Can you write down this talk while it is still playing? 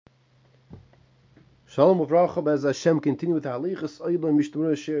Shalom Uvracha, Bez Hashem, continue with Halichas Oilon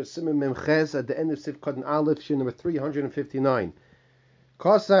Mishtamur Shir Simon Memches at the end of Sivkot and Aleph, Shir number 359.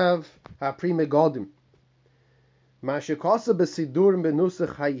 Kosav HaPri Megadim. Mashe Kosav Besidurim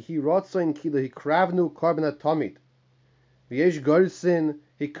Benusach Hi Rotzoin Kilo Hikravnu Korban Atomid. V'yesh Gorsin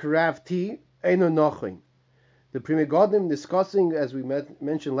Hikravti Eino Nochin. The Pri Megadim discussing, as we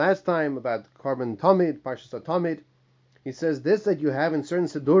mentioned last time, about Korban Atomid, Parshas Atomid. He says this that you have in certain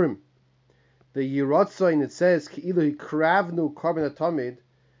Sidurim. The Yerotzoin, it says, Ki'ilu Hikravnu Korban Atomid,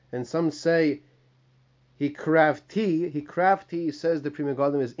 and some say Hikravti, says the Pri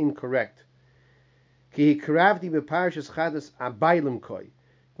Megadim is incorrect. Ki Hikravti beParshas Chatos Abaylim Koi.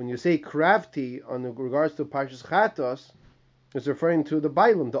 When you say Kravti, on regards to Parshas Chatos, it's referring to the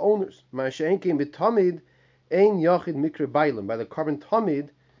Bailim, the owners. Ma'ashe'enkein b'Tomid ein Yachid Mikre Bailim. By the Korban Tomid,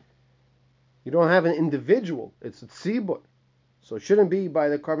 you don't have an individual, it's a tzibur. So it shouldn't be by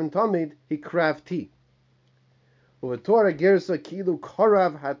the Korban Tomid, Hikravti. Uva Torah Gersa Kilu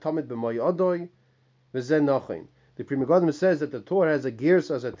Korav HaTomid B'Moyodoi V'Zen Nochain. The Pri Megadim says that the Torah has a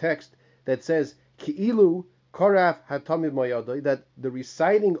Gersa as a text that says Ki'ilu Korav HaTomid B'Moyodoi, that the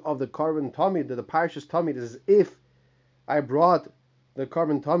reciting of the Korban Tomid, that the Parshas Tomid, is as if I brought the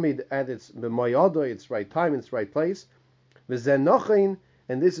Korban Tomid at its B'Moyodoi, its right time, its right place. V'Zen Nochain,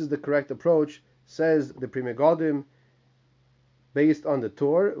 and this is the correct approach, says the Pri Megadim, based on the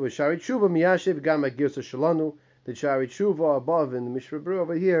Torah, with Shari Tshuva Miyashiv Gam Girsa Shalanu, the Shari Tshuva above in the Mishra Bru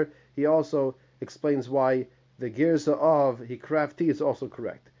over here, he also explains why the Girsa of Hikravti is also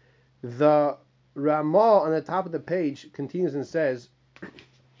correct. The Ramah on the top of the page continues and says,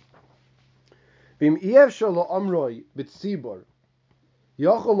 Bim Iev Shalo Amroi B'Tzibor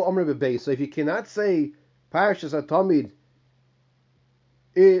Yochol Amroi B'Beis. So if you cannot say Parshas Atomid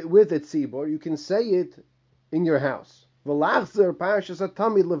with a tzibor, you can say it in your house. V'lachzer Parashas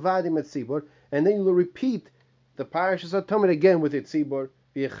Atomid levadim et tzibor, and then you'll repeat the Parashas Atomid again with its tzibor.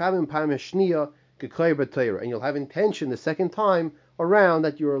 V'yechavim pam hashniya k'koyer b'Torah, and you'll have intention the second time around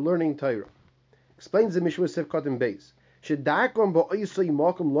that you are learning Torah. Explains the Mishra Sivkot and Beis. Shedakom ba'oisoi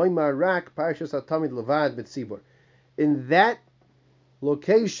makom loy marak Parashas Atomid levad b'tzibor. In that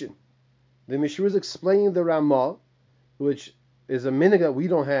location, the Mishra is explaining the Ramah, which is a minhag that we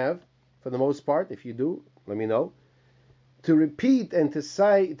don't have for the most part. If you do, let me know. To repeat and to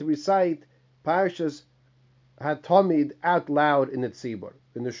recite Parshas HaTomid out loud in the tzibur,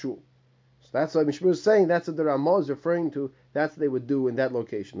 in the shul. So that's what Mishmur is saying. That's what the Ramah is referring to. That's what they would do in that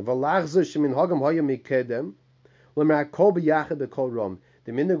location. The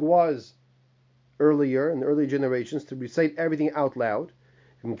minhag was earlier in the early generations to recite everything out loud.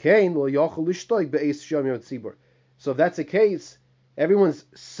 So if that's the case, everyone's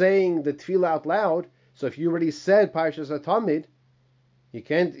saying the tefillah out loud. So if you already said Parshas Atomid, you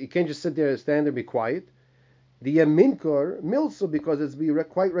can't just sit there, stand there, and be quiet. The Yaminkor milso, because it's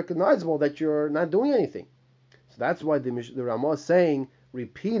quite recognizable that you're not doing anything. So that's why the Ramah is saying,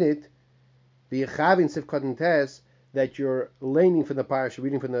 repeat it, the Yechavin Sivkot and Tes, that you're learning from the Parsha,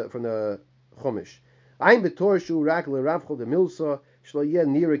 reading from the Chumash. Ein betor shu rak leravchol de milso shlo yeh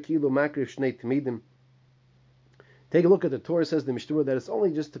nira kilo makriv shnei tmidim. Take a look at the Torah, says the Mishnah, that it's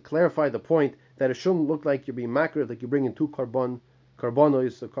only just to clarify the point that it shouldn't look like you're being makriv, like you're bringing two karbonos,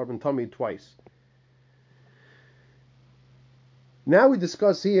 a Korban Tomid twice. Now we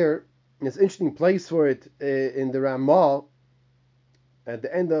discuss here, it's an interesting place for it in the Ramah, at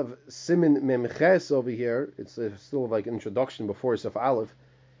the end of Siman Memches over here, it's still like an introduction before Sef Aleph,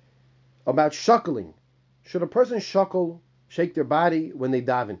 about shuckling. Should a person shake their body when they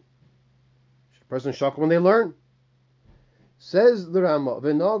daven? Should a person shuckle when they learn? Says the Ramah,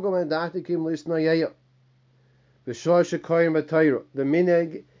 the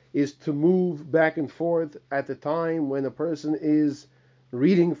minhag is to move back and forth at the time when a person is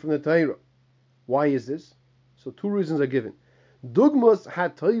reading from the Torah. Why is this? So two reasons are given. Dugmas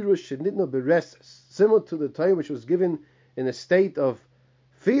ha-Torah shenitna bereses, similar to the Torah which was given in a state of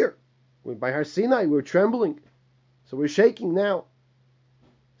fear. By Har Sinai, we're trembling, so we're shaking now.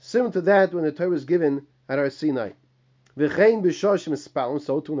 Similar to that when the Torah was given at Har Sinai. V'chein b'shashim espalm,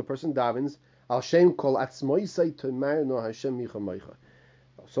 so too when a person davens, al shem kol atzmoisei tomer no Hashem micha meicha.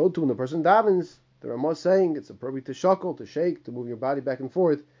 So too when the person davens, the Ramah is saying it's appropriate to shuckle, to shake, to move your body back and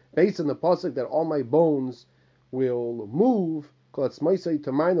forth, based on the pasuk that all my bones will move. Kol atzmoisei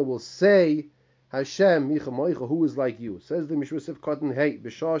tomer will say Hashem micha meicha, who is like you. Says the Mishra Sivkot and Hey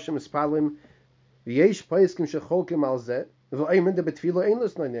b'shashim espalim v'yesh paiskim shecholkim al zeh v'aymen de betfila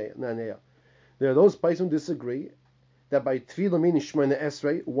einlos naneya. There are those paiskim who disagree that by tefillah meaning Shemona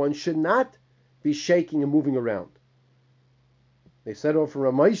Esrei, one should not be shaking and moving around. They said over from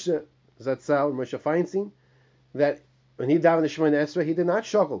Ramosha Zatzal, Moshe Feinstein, that when he davened the Shemoneh Esrei, he did not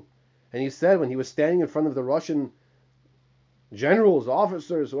shuggle. And he said when he was standing in front of the Russian generals,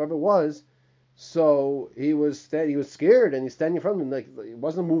 officers, whoever it was, so he was scared, and he's standing in front of him, like he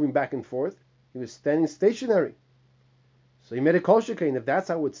wasn't moving back and forth. He was standing stationary. So he made a kol shekain. If that's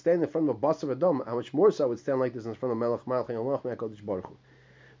how I would stand in front of a bus of a dome, how much more so I would stand like this in front of Melech Malchei Allah Me'akadosh Baruch Hu.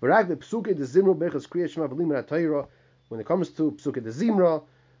 When it comes to Psuke de Zimra,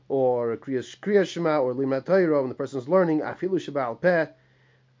 or Kriya Shema, or Limrat Torah, when the person is learning, Afilu Sheba'al Peh,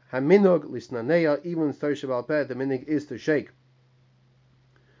 Haminog Lisnaneya, even Torah Sheba'al Peh, the minig is to shake.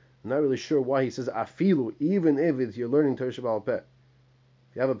 I'm not really sure why he says Afilu, even if you're learning Torah Sheba'al Peh.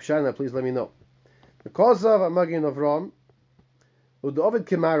 If you have a pshana, please let me know. Because of Magen Avram, Udovid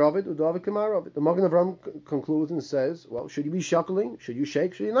Kemarovid, Udovid Kemarovid. The Magen Avram concludes and says, well, should you be shuckling? Should you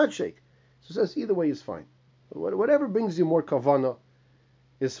shake? Should you not shake? So it says either way is fine. Whatever brings you more kavana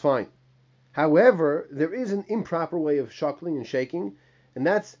is fine. However, there is an improper way of shuckling and shaking, and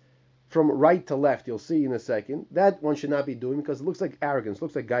that's from right to left. You'll see in a second. That one should not be doing because it looks like arrogance, it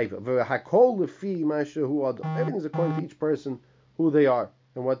looks like gaiva. Everything's according to each person, who they are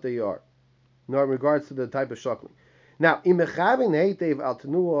and what they are. Now, in regards to the type of shuckling. Now, imechavin heitev al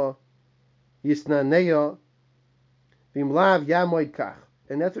tenua yisnaneya v'imlav yamoid kach,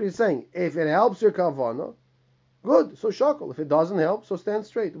 and that's what he's saying. If it helps your kavana, good. So shackle. If it doesn't help, so stand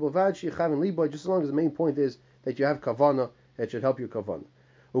straight. Just as long as the main point is that you have kavana, it should help your kavana.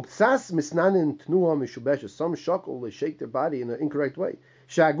 Uktsas misnanin tenua mishubeshes. Some shackle, they shake their body in an incorrect way.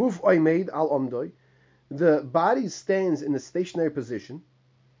 Shaguf oimeid al omdoi. The body stands in a stationary position.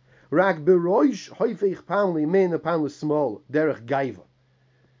 Rak beroish hoifich panli min upon small derech gaiva.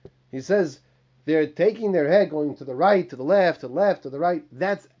 He says they're taking their head, going to the right, to the left, to the left, to the right.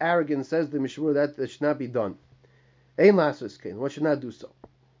 That's arrogance, says the Mishmur. That should not be done. Ein lasos ken. One should not do so.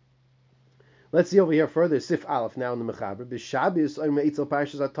 Let's see over here further. Sif Aleph now in the Mechaber. B'Shabbos oim eitzel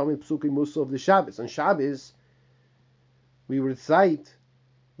parshas atamid psukim musa of the Shabbos. On Shabbos, we recite,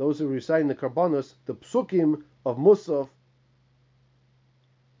 those who recite in the Karbanos, the psukim of Musaf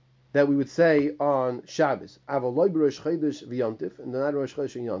that we would say on Shabbos. Avaloi b'Rosh Chodesh v'Yontif, and not Rosh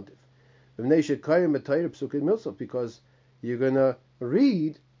Chodesh and Yontif. Because you're going to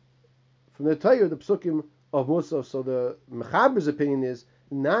read from the Torah the psukim of Musaf. So the Mechaber's opinion is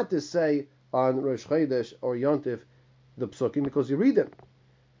not to say on Rosh Chodesh or Yontif the psukim because you read them.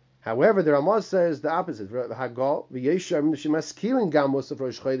 However, the Ramah says the opposite. Hagal v'yeshar m'shemaskirin gam Musaf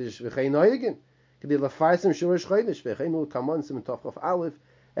Rosh Chodesh v'chein noyegin k'dei lafarsim shel Rosh Chodesh v'chein ul kaman sim tafchaf aleph.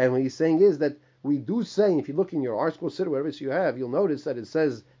 And what he's saying is that we do say, if you look in your ArtScroll Siddur, whatever it is you have, you'll notice that it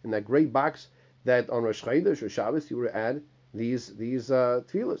says in that great box that on Rosh Chodesh or Shabbos you would add these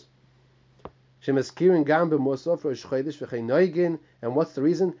tefillas. Shemaskirin gam b'musaf Rosh Chodesh v'chein noyegin. And what's the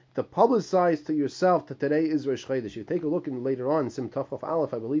reason? To publicize to yourself that today is Rosh Chodesh. You take a look in later on, Sim Tafaf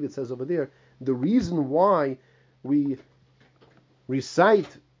Aleph, I believe it says over there, the reason why we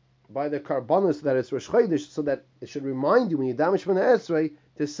recite by the Karbanos that it's Rosh Chodesh, so that it should remind you when you damish Shemoneh Esrei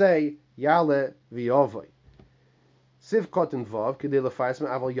to say Yale v'Yovai. Siv Kotin Vav Kedei Lefarsim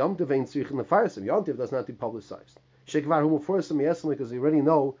Aval Yom Tov Ein Tzrichin Lefarsim. Yom Tov does not be publicized. Shekvar Hu Meforsim Yesem, because we already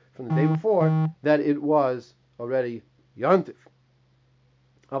know from the day before that it was already Yom Tov.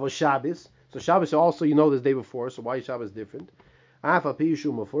 Aval Shabbos. So Shabbos also you know this day before. So why is Shabbos different? Afa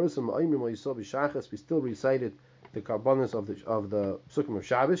Pishu Meforsim Oimrim Oyisov B'Shachas. We still recited the Karbanos of the Psukim of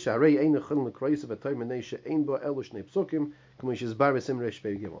Shabbos. Sharei Ein Nechilin L'Krois V'Toy Menei She'ein Bo Elu Shnei Psukim.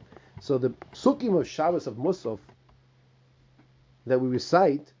 So the psukim of Shabbos of Musaf that we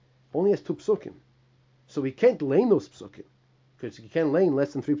recite only has 2 psukim. So we can't lane those psukim because you can't lane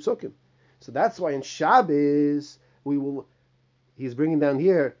less than 3 psukim. So that's why in Shabbos he's bringing down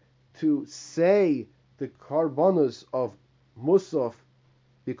here to say the karbanos of Musaf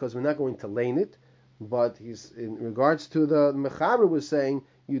because we're not going to lane it. But he's in regards to the Mechaber was saying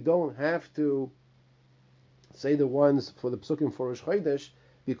you don't have to say the ones for the psukim for Rosh Chodesh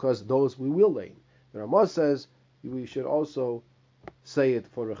because those we will lane. The Ramah says we should also say it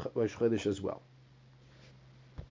for Rosh Chodesh as well.